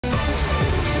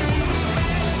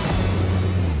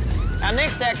Our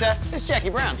next actor is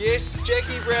Jaquie Brown. Yes,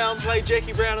 Jaquie Brown played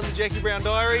Jaquie Brown in the Jaquie Brown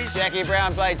Diaries. Jaquie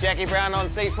Brown played Jaquie Brown on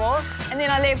C4. And then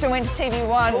I left and went to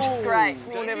TV1, which is great.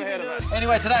 We've never heard of it.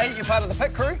 Anyway, today you're part of the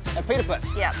pit crew at Pita Pit.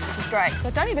 Yeah, which is great. So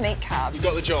I don't even eat carbs. You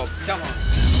got the job. Come on.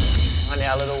 On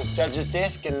our little judge's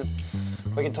desk, and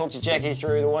we can talk to Jaquie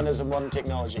through the wonders of modern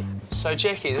technology. So,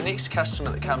 Jaquie, the next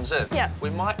customer that comes in, yeah, we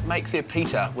might make their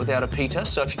pita without a pita,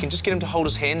 so if you can just get him to hold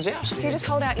his hands out. Can you just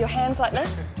hold out your hands like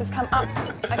this? Just come up.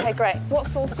 OK, great. What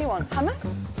sauce do you want?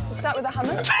 Hummus? To start with the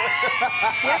hummus?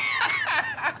 Yep.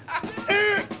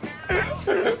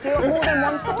 Do you want more than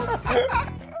one sauce?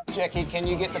 Jaquie, can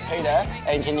you get the pita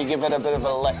and can you give it a bit of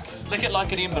a lick? Lick it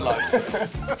like an envelope.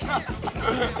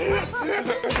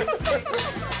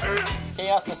 Can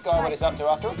you ask this guy what he's up to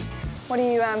afterwards? What are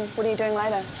you doing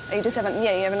later? Are you just having...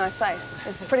 Yeah, you have a nice face.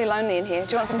 It's pretty lonely in here.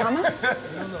 Do you want some hummus?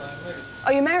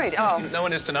 Oh, you're married? Oh. No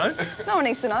one is to know. No one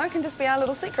needs to know. It can just be our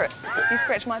little secret. You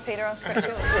scratch my pita, I'll scratch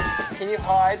yours. Can you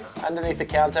hide underneath the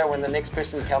counter when the next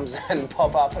person comes in,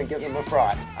 pop up and give them a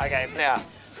fright? OK, now...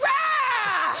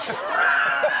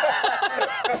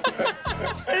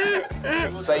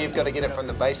 So you've got to get it from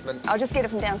the basement. I'll just get it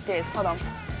from downstairs. Hold on.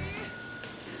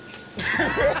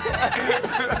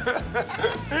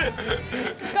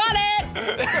 Got it!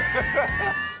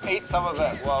 Eat some of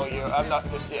it while you're... I'm not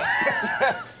just yet.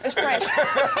 It's fresh.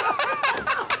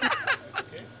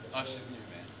 Oh, she's new,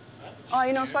 man. Oh,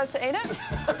 you're not supposed to eat it?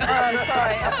 Oh, I'm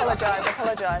sorry. I apologise. I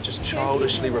apologise. Just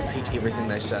childishly repeat everything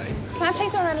they say. Can I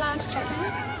please order a large chicken?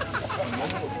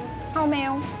 Oh,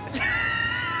 meal.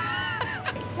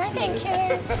 No, thank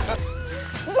you.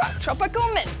 Tropical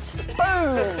mint.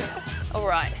 Boom. All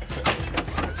right.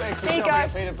 Thanks for Here you shopping go.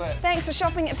 at Pita Pit. Thanks for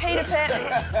shopping at Pita Pit.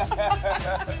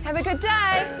 Have a good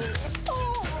day.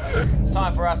 It's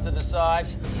time for us to decide.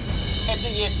 It's a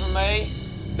yes from me.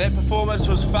 That performance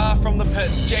was far from the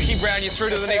pits. Jaquie Brown, you're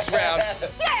through to the next round.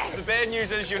 Yes! The bad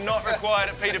news is you're not required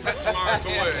at Pita Pit tomorrow for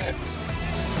work.